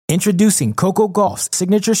Introducing Coco Gauff's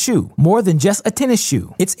signature shoe, more than just a tennis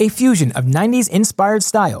shoe. It's a fusion of 90s-inspired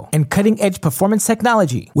style and cutting-edge performance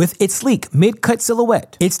technology. With its sleek mid-cut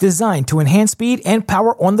silhouette, it's designed to enhance speed and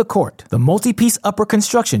power on the court. The multi-piece upper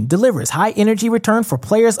construction delivers high-energy return for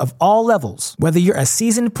players of all levels. Whether you're a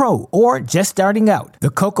seasoned pro or just starting out, the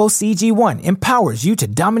Coco CG1 empowers you to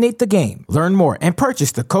dominate the game. Learn more and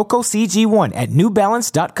purchase the Coco CG1 at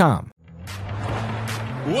NewBalance.com.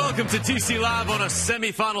 Welcome to TC Live on a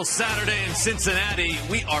semifinal Saturday in Cincinnati.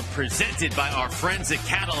 We are presented by our friends at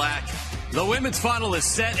Cadillac. The women's final is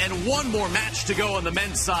set and one more match to go on the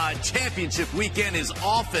men's side. Championship weekend is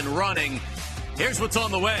off and running. Here's what's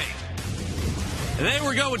on the way. They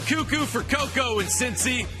were going cuckoo for Coco in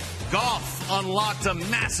Cincy. Gauff unlocked a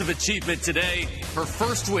massive achievement today. Her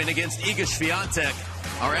first win against Iga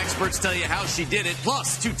Swiatek. Our experts tell you how she did it.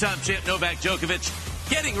 Plus, two-time champ Novak Djokovic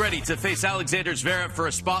getting ready to face Alexander Zverev for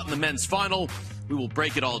a spot in the men's final. We will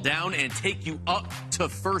break it all down and take you up to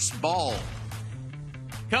first ball.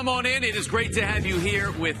 Come on in. It is great to have you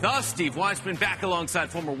here with us. Steve Weissman back alongside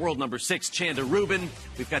former world number 6 Chanda Rubin.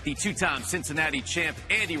 We've got the two-time Cincinnati champ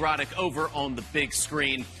Andy Roddick over on the big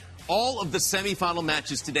screen. All of the semifinal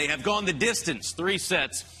matches today have gone the distance, 3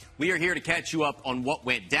 sets. We are here to catch you up on what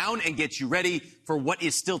went down and get you ready for what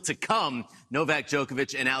is still to come, Novak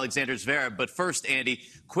Djokovic and Alexander Zverev. But first, Andy,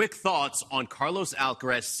 quick thoughts on Carlos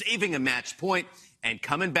Alcaraz saving a match point and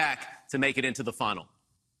coming back to make it into the final.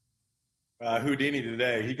 Houdini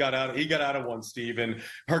today. He got out of one, Steve, and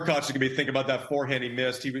Hurkacz is going to be thinking about that forehand he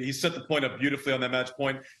missed. He set the point up beautifully on that match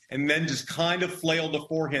point and then just kind of flailed the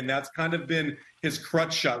forehand. That's kind of been his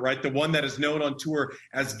crutch shot, right? The one that is known on tour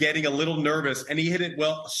as getting a little nervous, and he hit it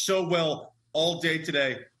so well all day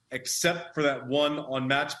today, except for that one on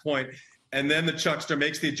match point. And then the Chuckster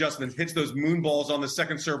makes the adjustment, hits those moon balls on the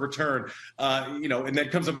second serve return, and then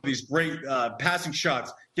comes up with these great passing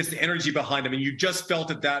shots, gets the energy behind him, and you just felt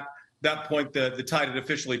at that point the tide had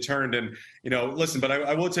officially turned. And listen, but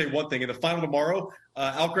I will tell you one thing: in the final tomorrow,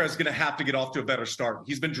 Alcaraz is going to have to get off to a better start.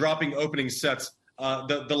 He's been dropping opening sets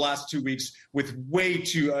the last 2 weeks with way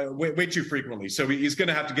too frequently, so he's going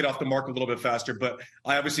to have to get off the mark a little bit faster. But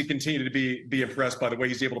I obviously continue to be impressed by the way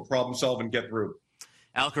he's able to problem solve and get through.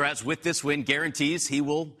 Alcaraz, with this win, guarantees he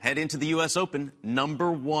will head into the U.S. Open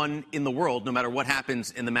 #1 in the world, no matter what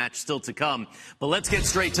happens in the match still to come. But let's get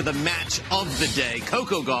straight to the match of the day.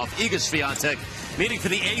 Coco Gauff, Iga Swiatek, meeting for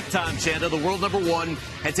the 8th time. Chanda, the world #1,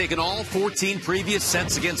 had taken all 14 previous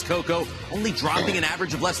sets against Coco, only dropping an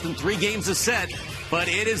average of less than 3 games a set. But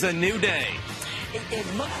it is a new day. It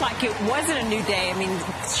looked like it wasn't a new day. I mean,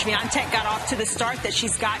 Swiatek got off to the start that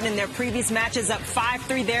she's gotten in their previous matches, up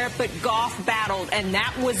 5-3 there, but Gauff battled, and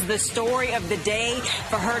that was the story of the day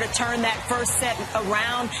for her to turn that first set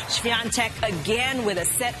around. Swiatek again with a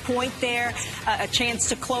set point there, a chance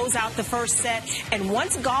to close out the first set. And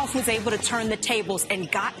once Gauff was able to turn the tables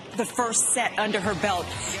and got the first set under her belt,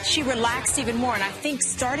 she relaxed even more, and I think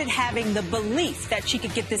started having the belief that she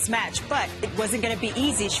could get this match. But it wasn't going to be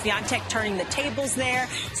easy. Swiatek turning the tables there,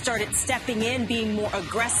 started stepping in, being more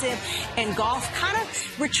aggressive, and Gauff kind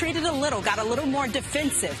of retreated a little, got a little more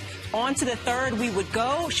defensive. On to the third we would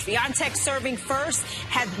go. Swiatek serving first,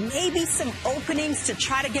 had maybe some openings to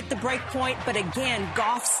try to get the break point, but again,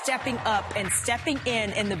 Gauff stepping up and stepping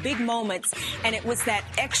in the big moments, and it was that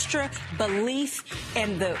extra belief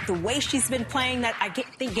and the way she's been playing that I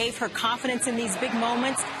think gave her confidence in these big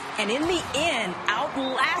moments. And in the end,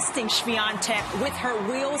 outlasting Swiatek with her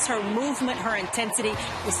wheels, her movement, her intensity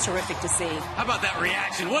was terrific to see. How about that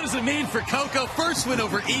reaction? What does it mean for Coco? First win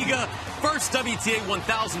over Iga, first WTA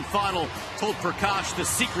 1000 final, told Prakash the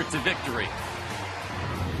secret to victory.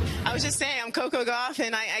 I was just saying, I'm Coco Gauff,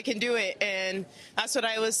 and I can do it. And that's what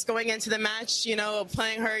I was going into the match,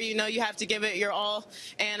 playing her, you have to give it your all.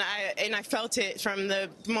 And I felt it from the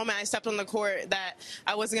moment I stepped on the court that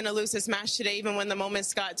I wasn't going to lose this match today, even when the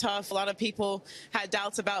moments got tough. A lot of people had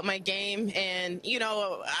doubts about my game. And,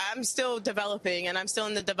 I'm still developing, and I'm still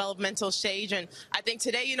in the developmental stage. And I think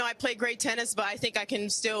today, I played great tennis, but I think I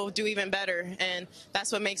can still do even better. And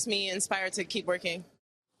that's what makes me inspired to keep working.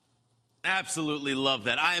 Absolutely love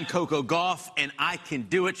that. I am Coco Gauff, and I can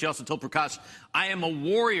do it. She also told Prakash, I am a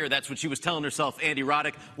warrior. That's what she was telling herself, Andy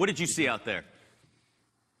Roddick. What did you see out there?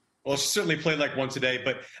 Well, she certainly played like one today,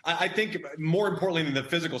 but I think more importantly than the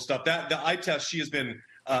physical stuff, the eye test, she has been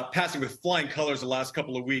passing with flying colors the last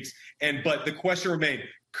couple of weeks. But the question remained,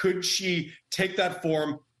 could she take that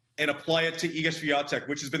form and apply it to Iga Swiatek,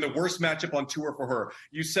 which has been the worst matchup on tour for her?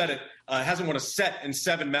 You said it, hasn't won a set in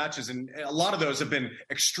 7 matches, and a lot of those have been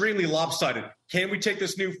extremely lopsided. Can we take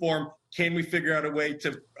this new form? Can we figure out a way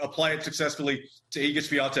to apply it successfully to Iga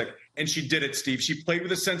Swiatek? and she did it, Steve. She played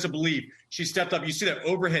with a sense of belief. She stepped up. You see that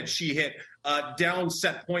overhead she hit down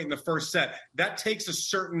set point in the first set. That takes a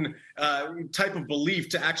certain type of belief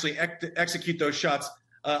to actually execute those shots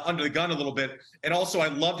under the gun a little bit. And also, I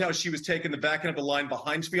loved how she was taking the back end of the line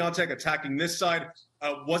behind Swiatek, attacking this side.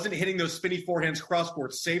 Wasn't hitting those spinny forehands cross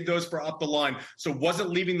court, saved those for up the line. So wasn't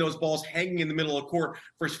leaving those balls hanging in the middle of court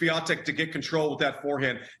for Swiatek to get control with that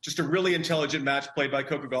forehand. Just a really intelligent match played by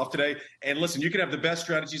Coco Gauff today. And listen, you can have the best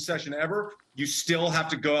strategy session ever. You still have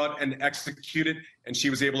to go out and execute it. And she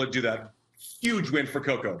was able to do that. Huge win for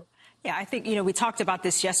Coco. Yeah, I think, we talked about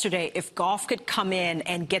this yesterday. If Gauff could come in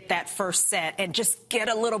and get that first set and just get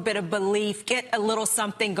a little bit of belief, get a little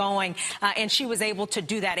something going, and she was able to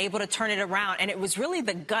do that, able to turn it around. And it was really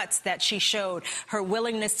the guts that she showed, her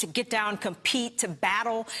willingness to get down, compete, to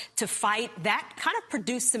battle, to fight. That kind of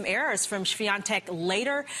produced some errors from Swiatek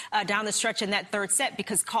later down the stretch in that third set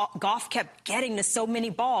because Gauff kept getting to so many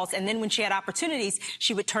balls. And then when she had opportunities,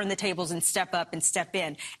 she would turn the tables and step up and step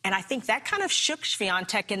in. And I think that kind of shook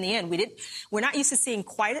Swiatek in the end. We're not used to seeing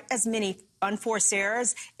quite as many unforced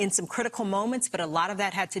errors in some critical moments, but a lot of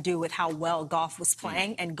that had to do with how well Gauff was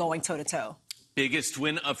playing and going toe-to-toe. Biggest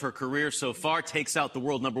win of her career so far, takes out the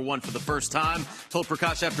world number one for the first time. Told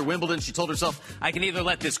Prakash after Wimbledon, she told herself, I can either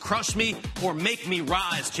let this crush me or make me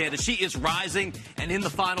rise, Chanda. She is rising, and in the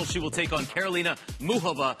final, she will take on Karolina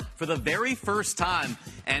Muchova for the very first time.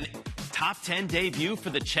 And top 10 debut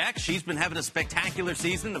for the Czech. She's been having a spectacular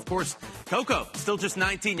season. Of course, Coco, still just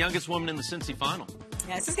 19, youngest woman in the Cincy final.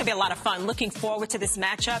 Yeah, this is going to be a lot of fun. Looking forward to this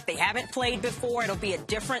matchup. They haven't played before. It'll be a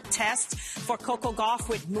different test for Coco Gauff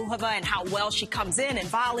with Muchova and how well she comes in and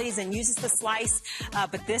volleys and uses the slice.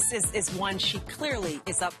 But this is one she clearly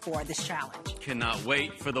is up for, this challenge. Cannot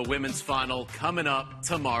wait for the women's final coming up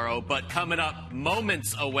tomorrow. But coming up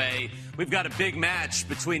moments away, we've got a big match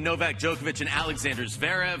between Novak Djokovic and Alexander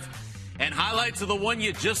Zverev. And highlights of the one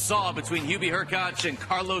you just saw between Hubie Hurkacz and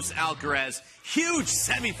Carlos Alcaraz. Huge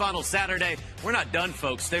semifinal Saturday. We're not done,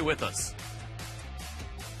 folks. Stay with us.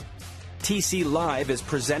 TC Live is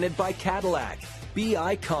presented by Cadillac. Be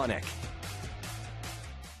iconic.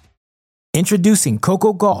 Introducing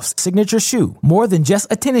Coco Gauff's signature shoe. More than just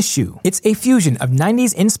a tennis shoe, it's a fusion of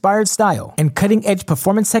 90s-inspired style and cutting-edge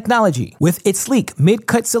performance technology. With its sleek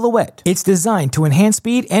mid-cut silhouette, it's designed to enhance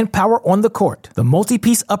speed and power on the court. The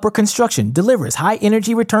multi-piece upper construction delivers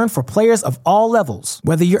high-energy return for players of all levels.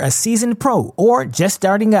 Whether you're a seasoned pro or just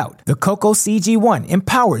starting out, the Coco CG1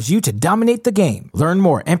 empowers you to dominate the game. Learn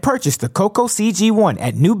more and purchase the Coco CG1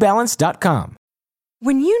 at newbalance.com.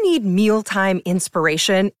 When you need mealtime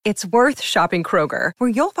inspiration, it's worth shopping Kroger, where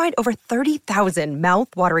you'll find over 30,000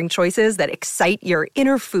 mouth-watering choices that excite your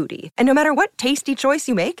inner foodie. And no matter what tasty choice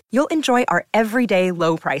you make, you'll enjoy our everyday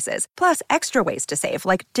low prices, plus extra ways to save,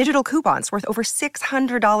 like digital coupons worth over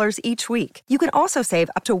 $600 each week. You can also save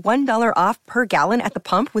up to $1 off per gallon at the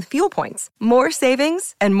pump with fuel points. More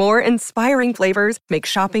savings and more inspiring flavors make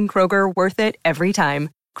shopping Kroger worth it every time.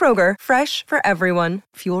 Kroger, fresh for everyone.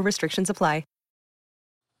 Fuel restrictions apply.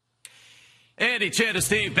 Andy, Chanda,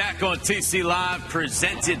 Steve, back on TC Live,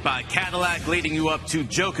 presented by Cadillac, leading you up to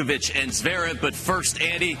Djokovic and Zverev. But first,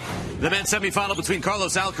 Andy, the men's semifinal between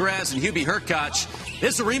Carlos Alcaraz and Hubie Hurkacz.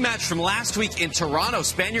 This is a rematch from last week in Toronto.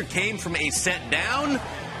 Spaniard came from a set down,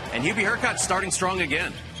 and Hubie Hurkacz starting strong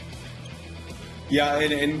again. Yeah,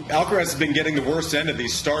 and Alcaraz has been getting the worst end of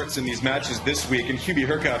these starts in these matches this week, and Hubie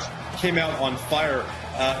Hurkacz came out on fire,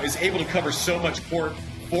 is able to cover so much court.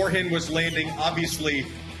 Forehand was landing, obviously.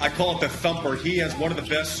 I call it the thumper. He has one of the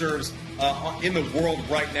best serves in the world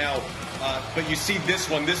right now. But you see this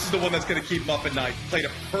one. This is the one that's going to keep him up at night. Played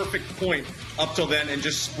a perfect point up till then and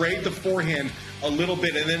just sprayed the forehand a little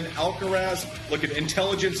bit. And then Alcaraz, look at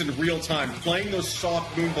intelligence in real time, playing those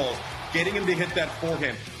soft moon balls, getting him to hit that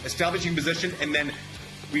forehand, establishing position, and then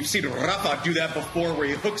we've seen Rafa do that before where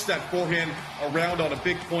he hooks that forehand around on a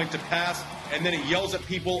big point to pass, and then he yells at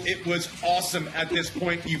people. It was awesome at this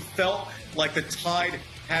point. You felt like the tide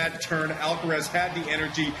had turned. Alcaraz had the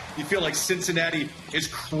energy. You feel like Cincinnati is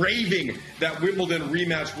craving that Wimbledon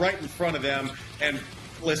rematch right in front of them. And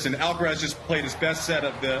listen, Alcaraz just played his best set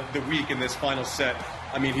of the week in this final set.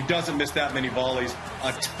 I mean, he doesn't miss that many volleys.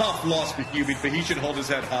 A tough loss for Hubie, but he should hold his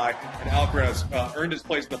head high. And Alcaraz earned his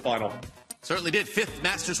place in the final. Certainly did. Fifth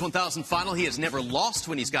Masters 1000 final. He has never lost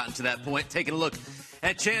when he's gotten to that point. Taking a look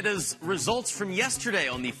at Chanda's results from yesterday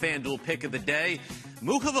on the FanDuel pick of the day.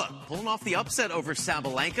 Muchova pulling off the upset over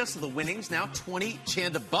Sabalenka, so the winnings now 20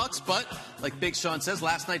 Chanda bucks. But like Big Sean says,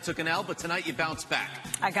 last night took an L, but tonight you bounce back.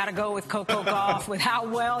 I got to go with Coco Gauff with how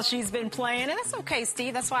well she's been playing. And that's okay,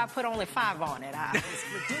 Steve. That's why I put only 5 on it. I was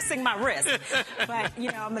reducing my risk. But,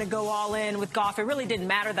 I'm going to go all in with Gauff. It really didn't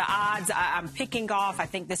matter the odds. I'm picking Gauff. I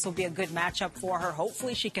think this will be a good matchup for her.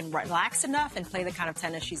 Hopefully she can relax enough and play the kind of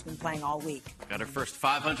tennis she's been playing all week. Got her first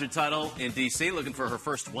 500 title in D.C., looking for her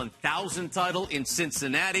first 1,000 title in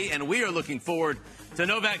Cincinnati. And we are looking forward to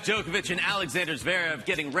Novak Djokovic and Alexander Zverev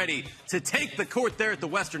getting ready to take the court there at the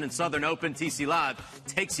Western and Southern Open. TC Live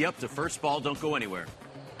takes you up to first ball. Don't go anywhere.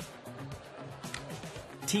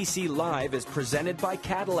 TC Live is presented by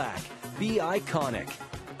Cadillac. Be iconic.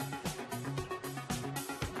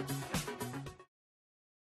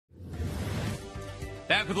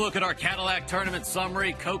 Back with a look at our Cadillac tournament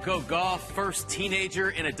summary. Coco Gauff, first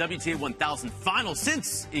teenager in a WTA 1000 final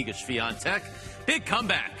since Iga Swiatek. Big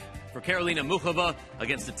comeback for Karolina Muchova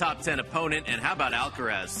against a top 10 opponent. And how about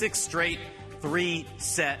Alcaraz? 6 straight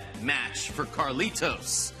 3-set match for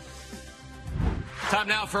Carlitos. Time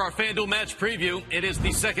now for our FanDuel match preview. It is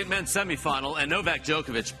the second men's semifinal, and Novak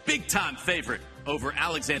Djokovic, big-time favorite over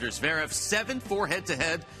Alexander Zverev. 7-4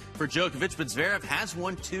 head-to-head for Djokovic, but Zverev has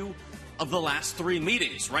won 2 of the last 3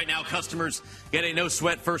 meetings. Right now, customers get a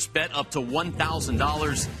no-sweat first bet up to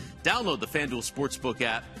 $1,000. Download the FanDuel Sportsbook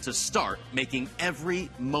app to start making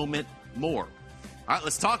every moment more. All right,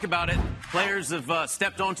 let's talk about it. Players have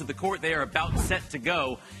stepped onto the court. They are about set to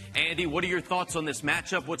go. Andy, what are your thoughts on this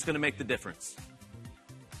matchup? What's going to make the difference?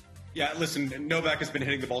 Yeah, listen, Novak has been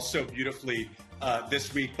hitting the ball so beautifully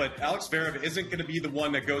this week, but Alex Zverev isn't going to be the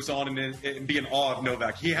one that goes on and be in awe of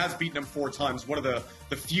Novak. He has beaten him 4 times, one of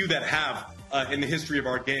the few that have in the history of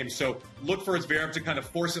our game. So look for Zverev to kind of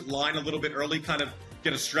force it line a little bit early, kind of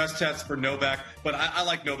get a stress test for Novak. But I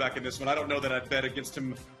like Novak in this one. I don't know that I'd bet against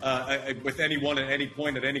him with anyone at any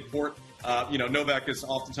point at any court. Novak is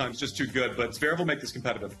oftentimes just too good, but Zverev will make this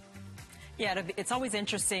competitive. Yeah, it's always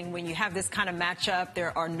interesting when you have this kind of matchup.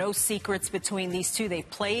 There are no secrets between these two. They've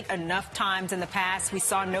played enough times in the past. We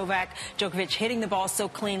saw Novak Djokovic hitting the ball so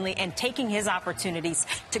cleanly and taking his opportunities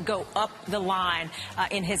to go up the line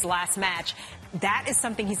in his last match. That is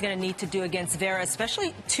something he's going to need to do against Zverev,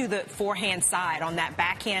 especially to the forehand side on that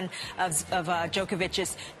backhand of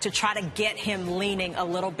Djokovic's, to try to get him leaning a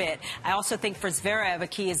little bit. I also think for Zverev, a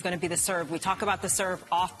key is going to be the serve. We talk about the serve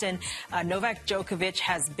often. Novak Djokovic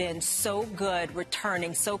has been so good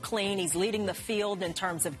returning, so clean. He's leading the field in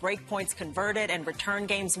terms of break points converted and return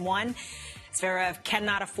games won. Zverev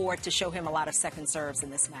cannot afford to show him a lot of second serves in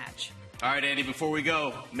this match. All right, Andy, before we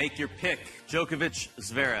go, make your pick. Djokovic,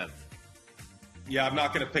 Zverev. Yeah, I'm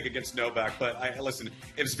not going to pick against Novak, but listen,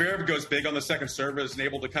 if Zverev goes big on the second serve and is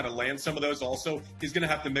able to kind of land some of those also, he's going to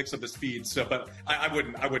have to mix up the speed. So, but I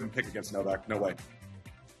wouldn't pick against Novak. No way.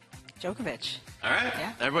 Djokovic. All right.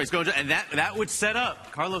 Yeah. Everybody's going to, and that would set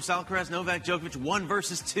up Carlos Alcaraz, Novak Djokovic, 1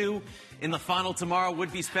 versus 2 in the final tomorrow.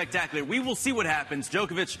 Would be spectacular. We will see what happens.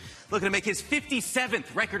 Djokovic looking to make his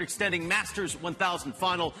 57th record-extending Masters 1000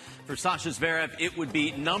 final. For Sasha Zverev, it would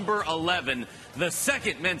be number 11. The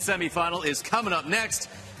second men's semifinal is coming up next.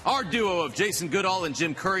 Our duo of Jason Goodall and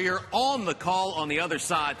Jim Courier on the call on the other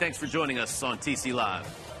side. Thanks for joining us on TC Live.